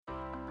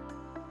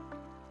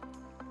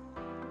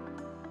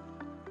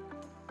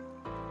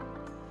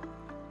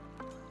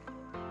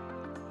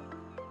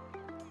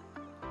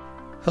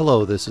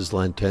Hello, this is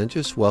Len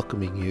Tenges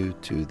welcoming you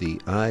to the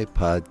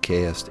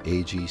iPodcast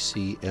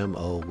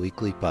AGCMO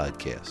Weekly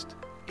Podcast.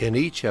 In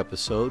each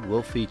episode,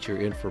 we'll feature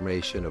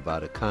information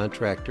about a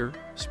contractor,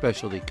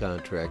 specialty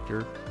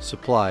contractor,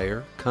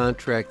 supplier,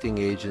 contracting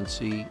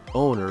agency,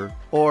 owner,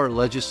 or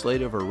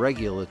legislative or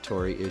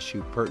regulatory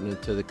issue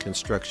pertinent to the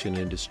construction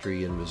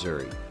industry in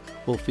Missouri.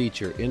 We'll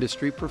feature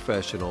industry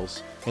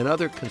professionals and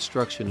other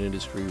construction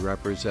industry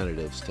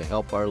representatives to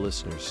help our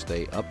listeners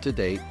stay up to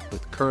date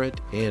with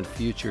current and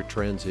future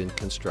trends in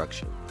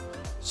construction.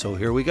 So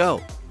here we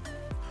go.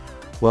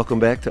 Welcome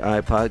back to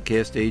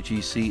iPodcast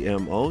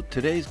AGCMO.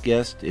 Today's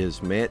guest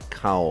is Matt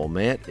Cowell.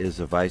 Matt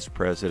is a Vice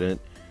President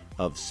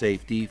of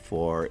Safety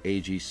for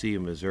AGC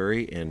in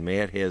Missouri, and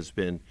Matt has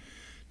been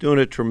doing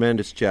a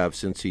tremendous job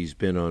since he's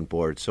been on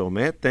board. So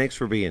Matt, thanks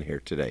for being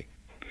here today.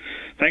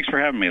 Thanks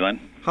for having me, Len.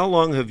 How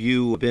long have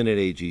you been at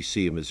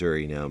AGC in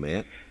Missouri now,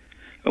 Matt?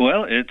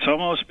 Well, it's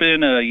almost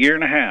been a year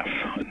and a half.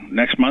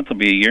 Next month will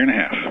be a year and a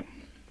half.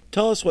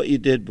 Tell us what you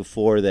did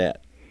before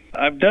that.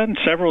 I've done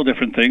several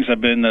different things.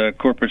 I've been the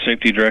corporate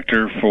safety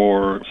director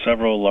for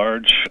several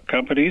large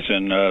companies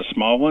and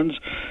small ones,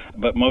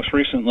 but most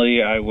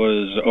recently I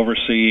was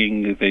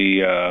overseeing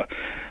the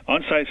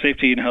on-site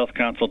safety and health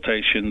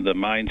consultation, the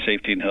mine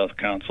safety and health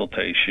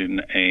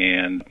consultation,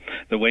 and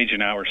the wage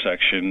and hour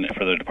section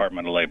for the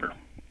Department of Labor.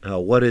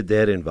 What did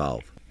that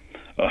involve?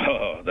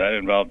 Oh, that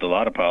involved a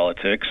lot of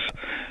politics.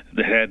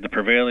 They had the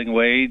prevailing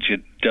wage.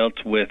 It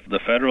dealt with the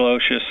federal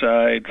OSHA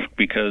side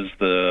because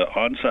the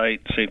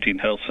on-site safety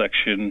and health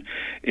section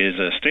is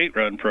a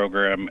state-run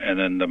program, and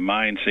then the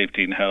mine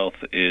safety and health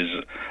is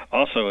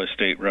also a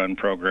state-run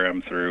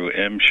program through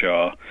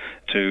MSHA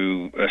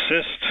to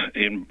assist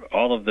in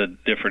all of the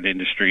different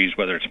industries,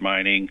 whether it's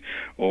mining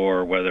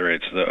or whether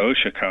it's the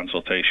OSHA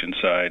consultation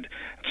side.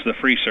 It's the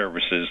free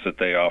services that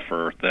they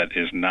offer that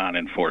is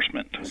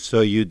non-enforcement.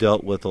 So you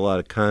dealt with a lot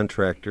of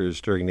contractors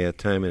during that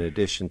time in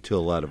addition to a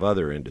lot of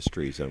other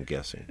industries, I'm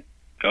guessing.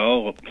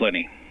 Oh,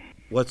 plenty.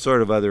 What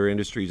sort of other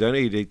industries? I know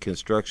you did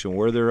construction.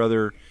 Were there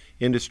other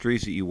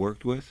industries that you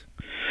worked with?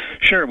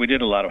 Sure. We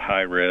did a lot of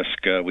high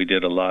risk. We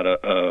did a lot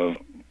of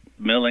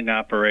milling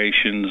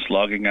operations,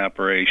 logging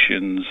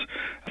operations,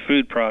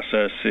 food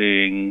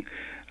processing.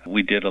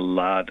 We did a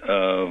lot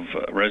of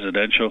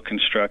residential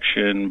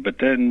construction, but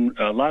then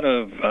a lot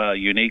of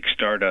unique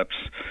startups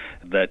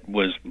that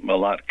was a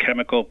lot of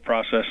chemical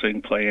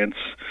processing plants.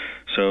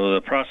 So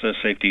the process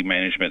safety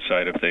management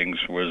side of things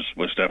was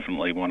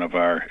definitely one of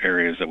our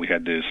areas that we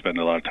had to spend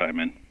a lot of time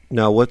in.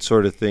 Now, what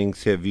sort of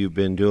things have you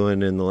been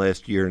doing in the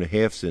last year and a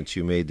half since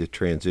you made the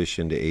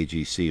transition to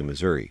AGC in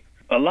Missouri?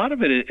 A lot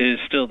of it is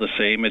still the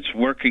same. It's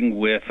working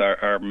with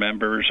our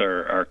members,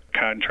 our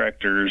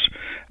contractors.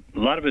 A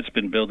lot of it's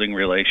been building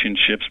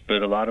relationships,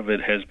 but a lot of it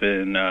has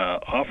been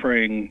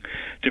offering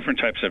different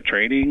types of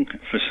training,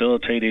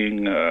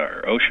 facilitating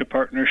our OSHA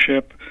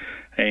partnership,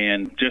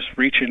 and just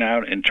reaching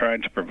out and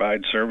trying to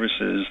provide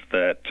services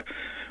that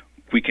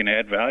we can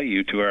add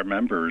value to our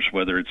members,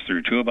 whether it's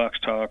through toolbox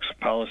talks,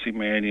 policy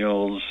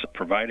manuals,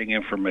 providing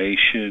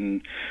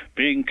information,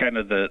 being kind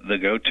of the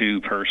go-to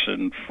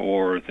person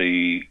for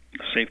the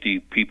safety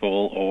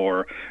people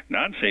or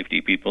non-safety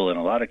people. In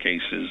a lot of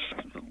cases,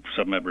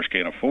 some members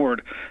can't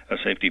afford a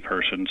safety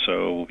person,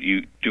 so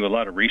you do a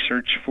lot of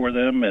research for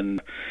them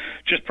and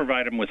just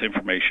provide them with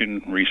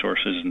information,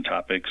 resources, and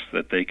topics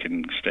that they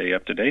can stay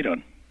up to date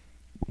on.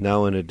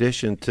 Now, in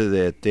addition to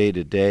that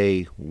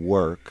day-to-day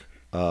work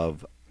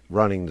of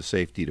running the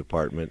safety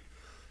department,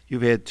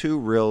 you've had two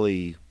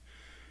really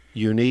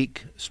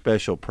unique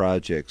special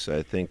projects.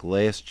 I think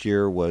last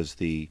year was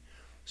the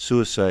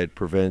suicide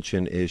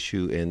prevention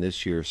issue, and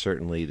this year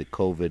certainly the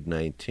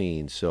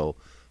COVID-19. So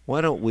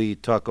why don't we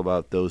talk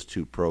about those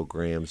two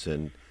programs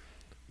and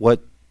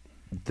what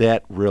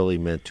that really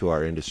meant to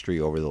our industry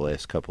over the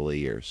last couple of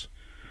years?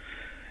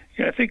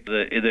 Yeah, I think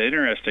the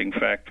interesting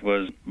fact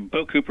was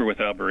Bo Cooper with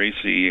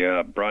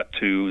Alberici brought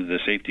to the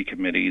safety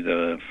committee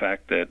the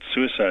fact that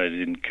suicide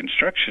in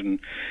construction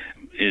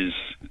is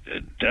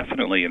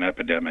definitely an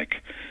epidemic.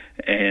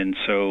 And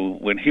so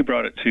when he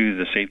brought it to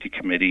the safety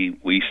committee,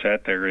 we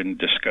sat there and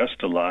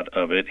discussed a lot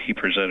of it. He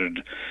presented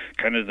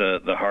kind of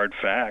the hard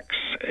facts,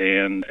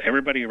 and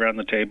everybody around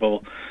the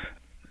table,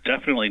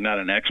 definitely not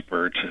an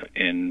expert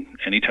in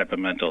any type of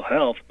mental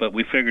health, but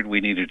we figured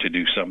we needed to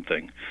do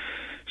something.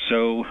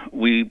 So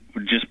we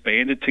just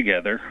banded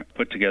together,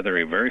 put together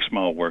a very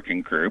small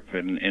working group,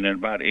 and in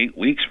about 8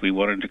 weeks we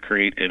wanted to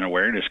create an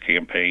awareness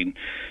campaign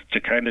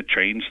to kind of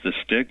change the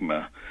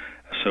stigma.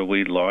 So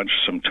we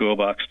launched some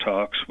toolbox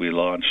talks, we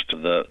launched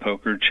the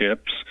poker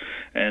chips,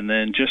 and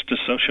then just a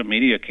social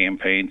media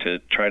campaign to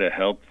try to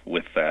help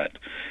with that.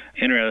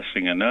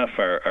 Interesting enough,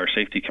 our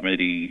safety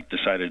committee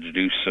decided to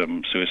do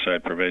some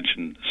suicide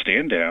prevention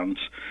stand-downs,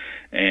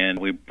 and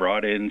we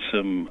brought in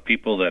some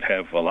people that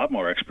have a lot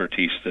more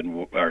expertise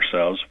than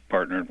ourselves,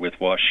 partnered with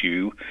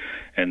WashU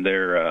and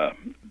their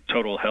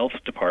total health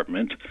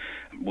department.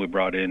 We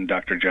brought in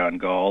Dr. John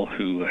Gall,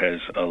 who has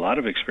a lot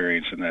of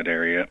experience in that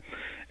area,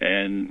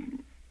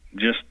 and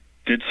just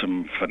did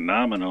some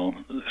phenomenal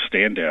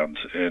stand-downs.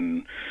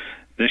 And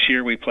This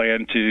year we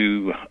plan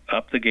to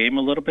up the game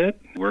a little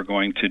bit. We're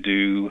going to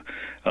do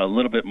a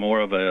little bit more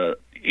of an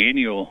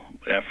annual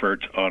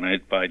effort on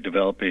it by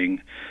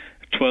developing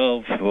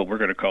 12 what we're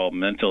going to call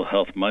Mental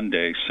Health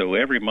Mondays. So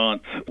every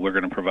month we're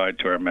going to provide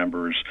to our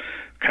members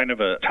kind of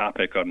a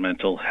topic on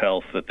mental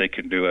health that they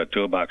can do a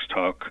toolbox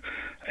talk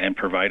and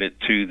provide it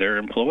to their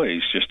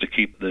employees just to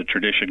keep the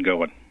tradition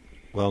going.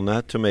 Well,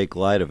 not to make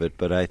light of it,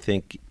 but I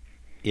think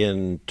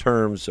in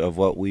terms of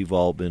what we've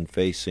all been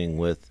facing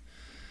with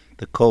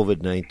the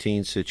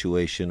COVID-19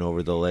 situation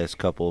over the last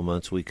couple of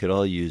months, we could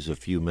all use a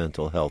few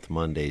Mental Health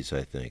Mondays,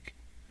 I think.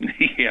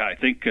 Yeah, I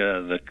think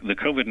the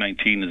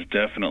COVID-19 has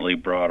definitely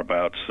brought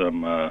about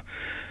some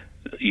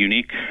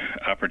unique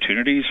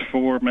opportunities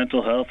for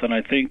mental health, and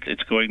I think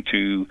it's going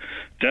to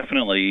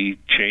definitely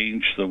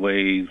change the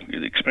way,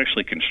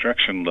 especially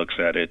construction, looks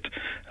at it.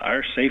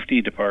 Our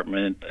safety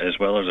department, as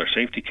well as our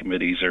safety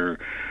committees, are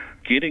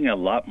getting a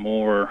lot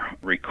more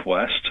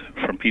requests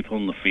from people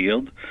in the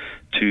field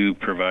to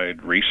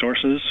provide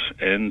resources,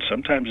 and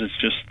sometimes it's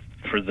just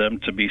for them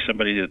to be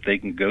somebody that they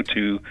can go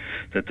to,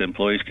 that the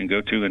employees can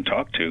go to and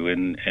talk to,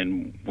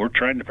 and we're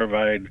trying to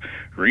provide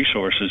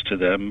resources to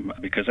them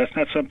because that's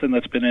not something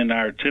that's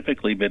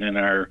typically been in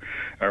our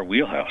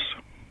wheelhouse.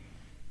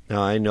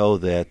 Now, I know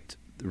that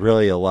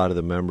really a lot of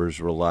the members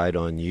relied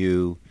on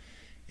you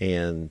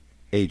and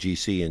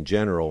AGC in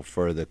general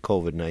for the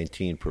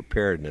COVID-19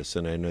 preparedness,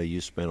 and I know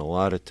you spent a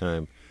lot of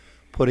time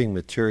putting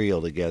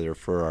material together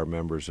for our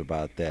members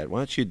about that. Why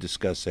don't you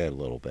discuss that a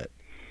little bit?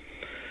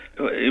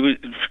 It was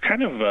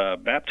kind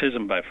of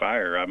baptism by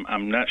fire.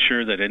 I'm not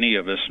sure that any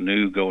of us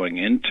knew going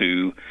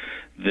into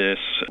this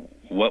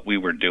what we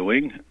were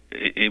doing.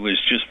 It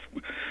was just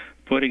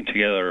putting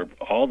together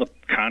all the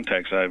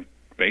contacts I've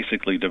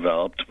basically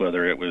developed,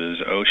 whether it was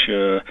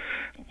OSHA,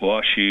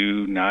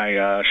 WashU,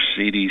 NIOSH,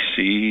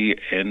 CDC,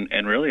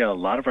 and really a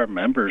lot of our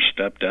members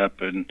stepped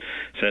up and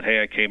said,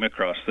 hey, I came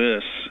across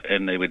this,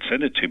 and they would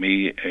send it to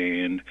me.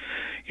 And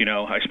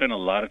I spent a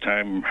lot of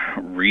time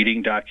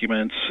reading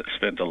documents,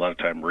 spent a lot of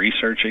time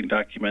researching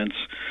documents,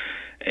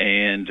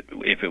 and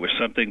if it was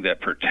something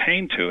that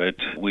pertained to it,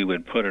 we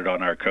would put it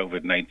on our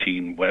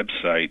COVID-19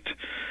 website.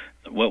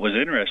 What was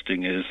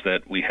interesting is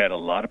that we had a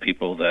lot of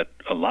people that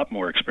a lot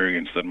more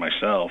experienced than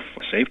myself,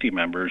 safety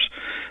members,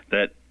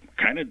 that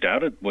kind of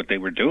doubted what they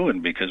were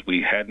doing because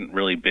we hadn't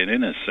really been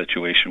in a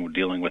situation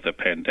dealing with a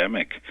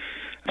pandemic.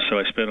 So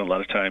I spent a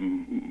lot of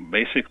time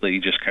basically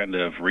just kind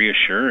of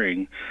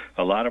reassuring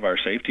a lot of our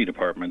safety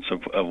departments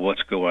of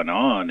what's going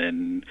on.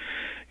 And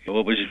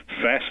what was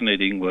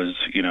fascinating was,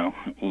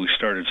 we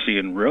started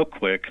seeing real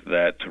quick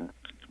that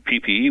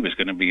PPE was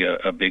going to be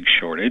a big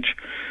shortage.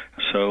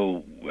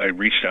 So I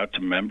reached out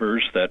to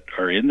members that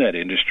are in that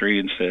industry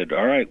and said,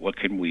 all right, what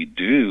can we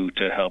do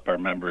to help our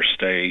members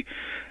stay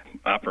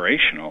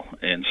operational?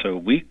 And so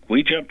we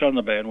jumped on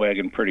the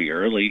bandwagon pretty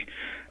early,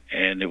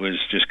 and it was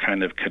just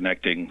kind of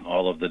connecting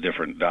all of the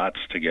different dots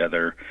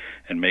together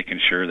and making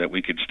sure that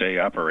we could stay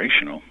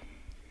operational.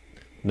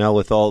 Now,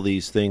 with all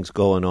these things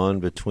going on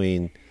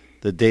between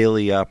the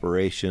daily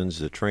operations,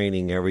 the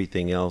training,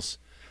 everything else,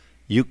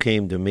 you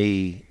came to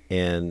me,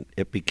 and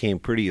it became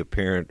pretty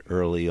apparent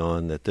early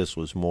on that this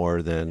was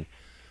more than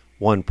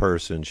one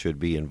person should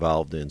be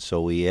involved in.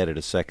 So we added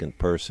a second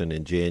person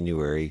in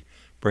January,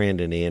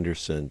 Brandon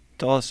Anderson.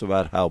 Tell us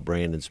about how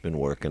Brandon's been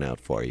working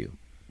out for you.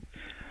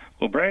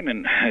 Well,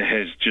 Brandon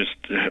has just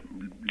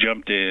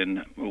jumped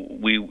in.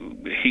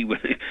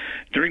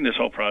 During this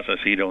whole process,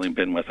 he'd only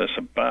been with us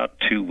about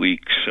 2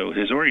 weeks, so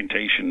his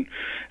orientation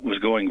was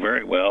going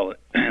very well.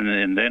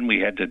 And then we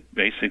had to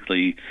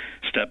basically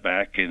step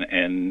back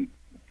and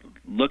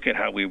look at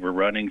how we were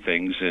running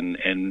things,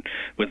 and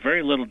with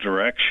very little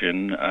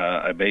direction,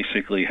 I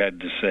basically had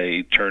to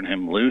say turn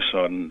him loose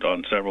on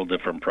several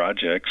different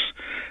projects.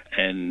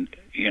 And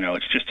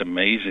it's just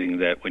amazing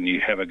that when you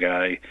have a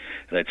guy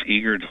that's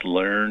eager to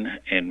learn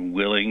and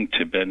willing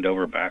to bend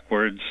over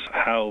backwards,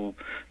 how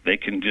they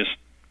can just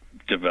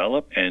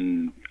develop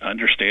and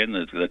understand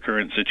the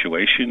current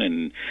situation.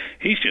 And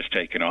he's just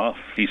taken off.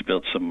 He's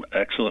built some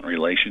excellent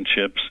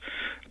relationships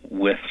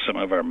with some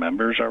of our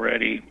members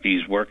already.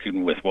 He's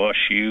working with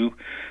WashU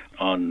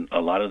on a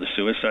lot of the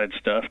suicide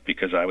stuff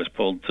because I was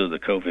pulled to the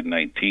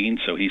COVID-19,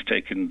 so he's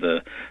taken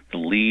the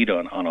lead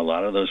on a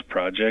lot of those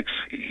projects.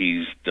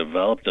 He's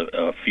developed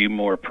a few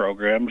more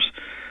programs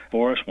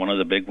for us. One of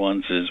the big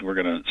ones is we're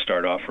going to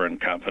start offering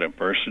competent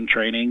person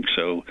training,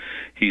 so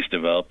he's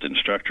developed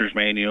instructor's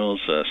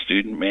manuals,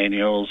 student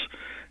manuals,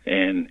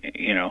 and,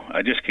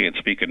 I just can't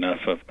speak enough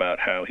about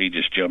how he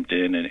just jumped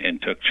in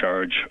and took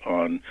charge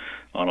on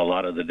a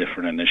lot of the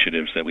different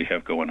initiatives that we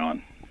have going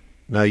on.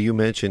 Now, you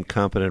mentioned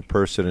competent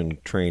person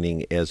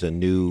training as a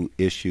new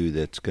issue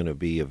that's going to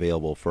be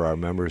available for our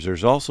members.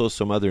 There's also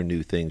some other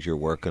new things you're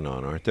working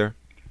on, aren't there?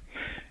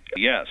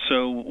 Yeah,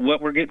 so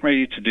what we're getting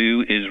ready to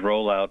do is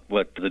roll out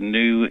what the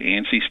new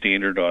ANSI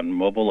standard on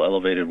mobile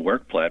elevated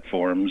work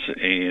platforms,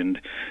 and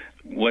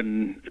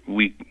when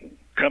we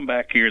come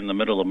back here in the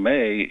middle of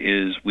May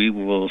is we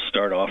will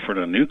start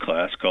offering a new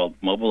class called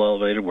Mobile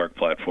Elevated Work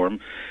Platform.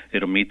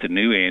 It'll meet the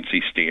new ANSI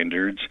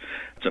standards.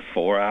 It's a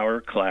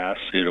 4-hour class.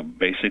 It'll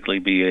basically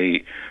be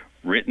a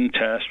written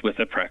test with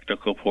a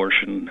practical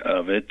portion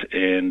of it,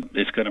 and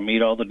it's going to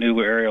meet all the new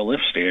aerial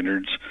lift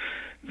standards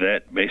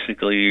that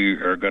basically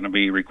are going to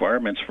be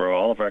requirements for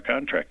all of our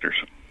contractors.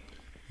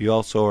 You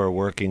also are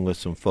working with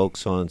some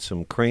folks on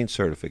some crane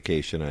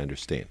certification, I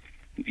understand.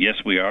 Yes,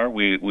 we are.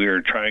 We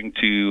are trying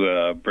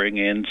to bring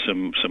in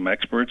some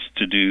experts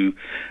to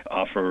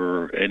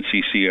offer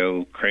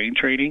NCCO crane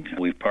training.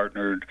 We've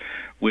partnered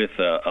with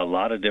a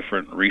lot of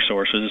different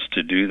resources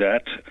to do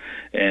that.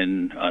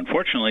 And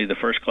unfortunately, the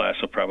first class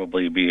will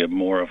probably be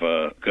more of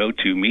a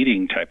go-to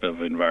meeting type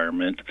of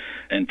environment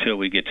until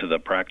we get to the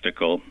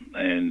practical.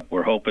 And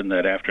we're hoping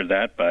that after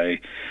that, by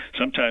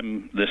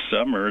sometime this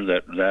summer,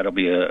 that'll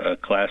be a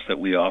class that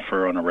we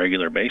offer on a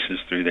regular basis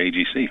through the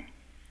AGC.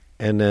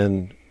 And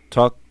then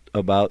talk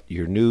about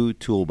your new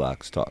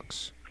toolbox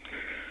talks.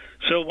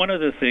 So one of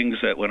the things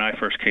that when I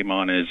first came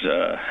on is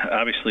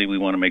obviously we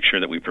want to make sure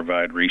that we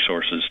provide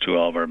resources to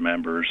all of our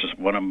members.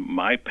 One of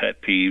my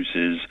pet peeves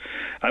is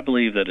I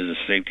believe that as a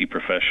safety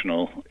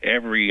professional,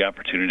 every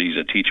opportunity is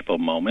a teachable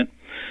moment.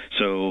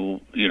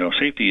 So,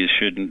 safety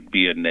shouldn't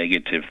be a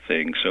negative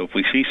thing. So if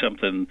we see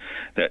something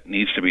that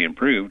needs to be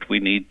improved, we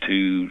need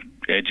to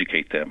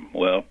educate them.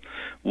 Well,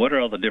 what are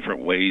all the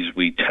different ways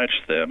we touch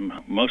them?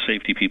 Most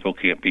safety people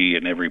can't be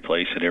in every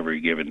place at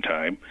every given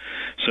time.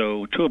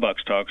 So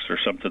toolbox talks are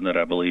something that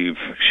I believe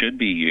should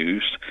be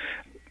used.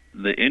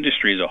 The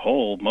industry as a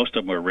whole, most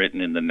of them were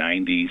written in the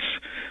 90s,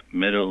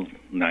 middle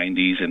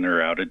 90s, and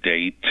they're out of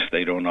date.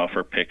 They don't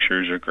offer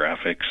pictures or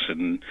graphics,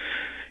 and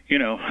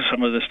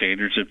some of the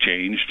standards have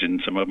changed,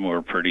 and some of them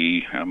were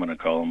pretty, I'm going to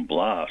call them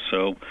blah.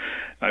 So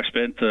I've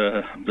spent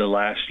the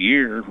last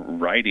year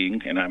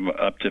writing, and I'm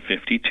up to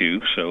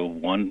 52, so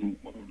one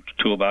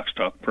toolbox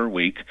talk per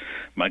week.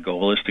 My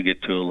goal is to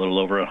get to a little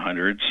over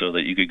 100 so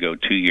that you could go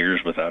 2 years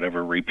without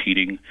ever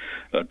repeating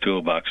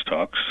toolbox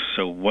talks.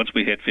 So once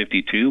we hit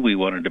 52, we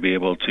wanted to be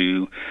able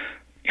to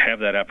have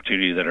that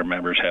opportunity that our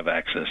members have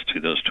access to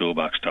those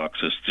toolbox talks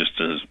as just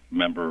a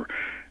member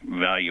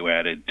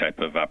value-added type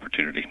of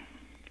opportunity.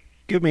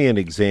 Give me an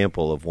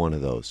example of one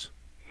of those.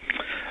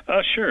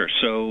 Sure.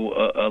 So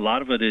a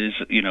lot of it is,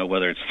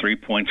 whether it's 3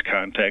 points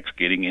context,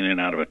 getting in and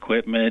out of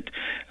equipment.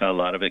 A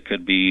lot of it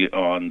could be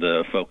on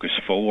the Focus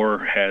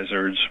 4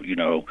 hazards,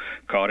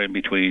 caught in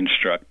between,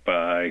 struck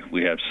by.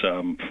 We have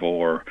some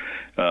for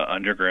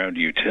underground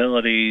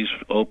utilities,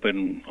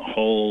 open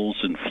holes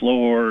in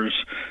floors,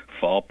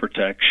 fall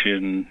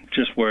protection,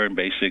 just wearing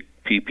basic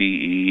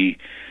PPE,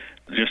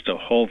 just a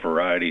whole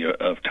variety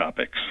of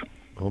topics.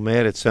 Well,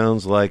 Matt, it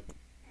sounds like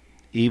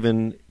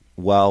even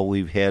while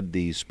we've had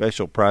these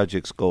special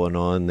projects going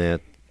on,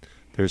 that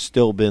there's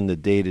still been the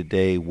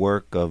day-to-day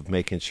work of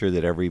making sure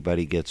that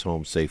everybody gets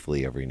home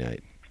safely every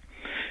night.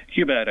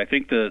 You bet. I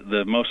think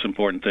the most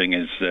important thing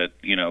is that,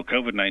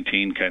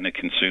 COVID-19 kind of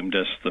consumed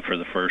us for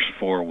the first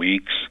 4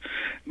 weeks,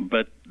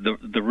 but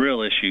the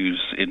real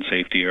issues in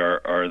safety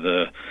are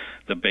the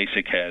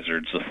basic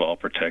hazards, the fall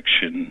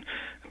protection,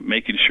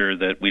 making sure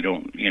that we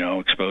don't,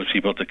 expose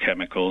people to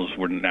chemicals.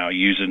 We're now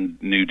using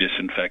new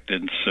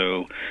disinfectants,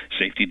 so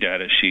safety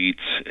data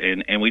sheets,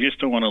 and we just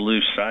don't want to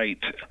lose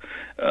sight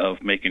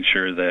of making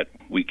sure that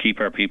we keep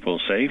our people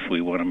safe.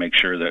 We want to make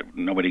sure that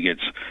nobody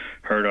gets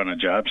hurt on a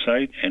job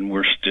site, and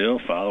we're still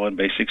following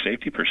basic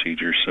safety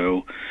procedures.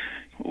 So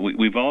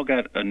we've all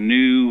got a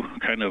new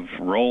kind of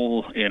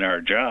role in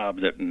our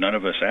job that none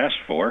of us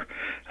asked for,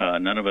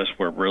 none of us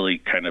were really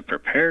kind of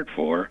prepared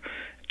for.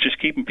 Just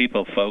keeping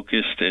people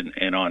focused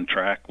and on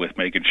track with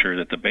making sure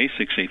that the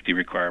basic safety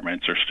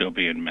requirements are still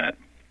being met.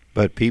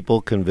 But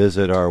people can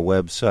visit our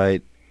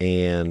website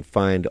and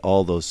find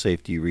all those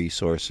safety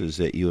resources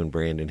that you and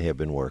Brandon have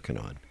been working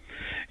on.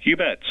 You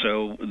bet.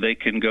 So they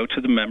can go to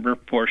the member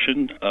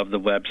portion of the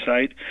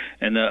website.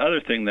 And the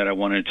other thing that I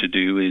wanted to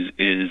do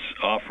is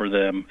offer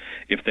them,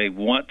 if they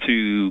want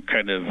to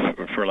kind of,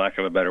 for lack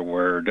of a better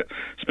word,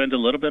 spend a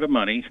little bit of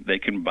money, they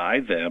can buy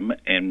them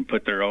and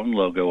put their own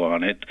logo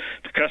on it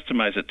to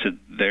customize it to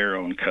their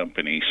own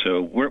company.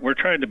 So we're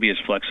trying to be as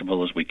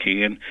flexible as we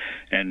can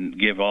and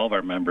give all of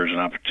our members an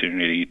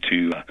opportunity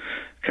to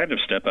kind of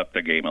step up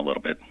their game a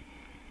little bit.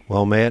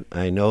 Well, Matt,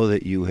 I know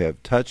that you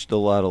have touched a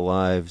lot of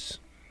lives,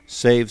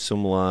 save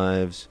some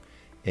lives,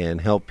 and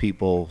help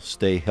people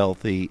stay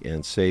healthy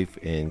and safe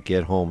and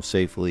get home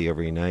safely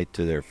every night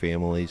to their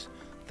families.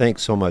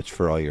 Thanks so much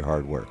for all your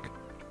hard work.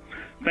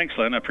 Thanks,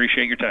 Len. I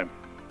appreciate your time.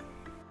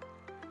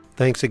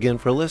 Thanks again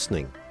for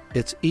listening.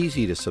 It's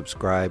easy to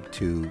subscribe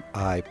to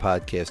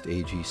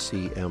iPodcast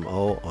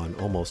AGCMO on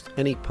almost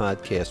any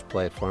podcast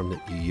platform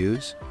that you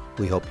use.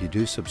 We hope you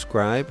do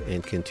subscribe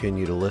and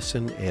continue to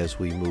listen as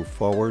we move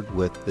forward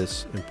with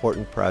this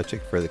important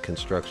project for the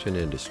construction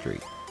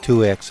industry.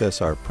 To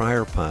access our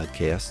prior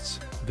podcasts,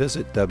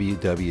 visit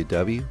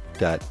www.agcmo.org,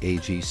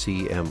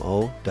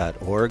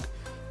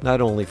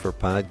 not only for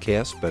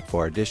podcasts, but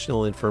for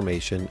additional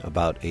information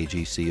about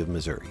AGC of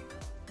Missouri.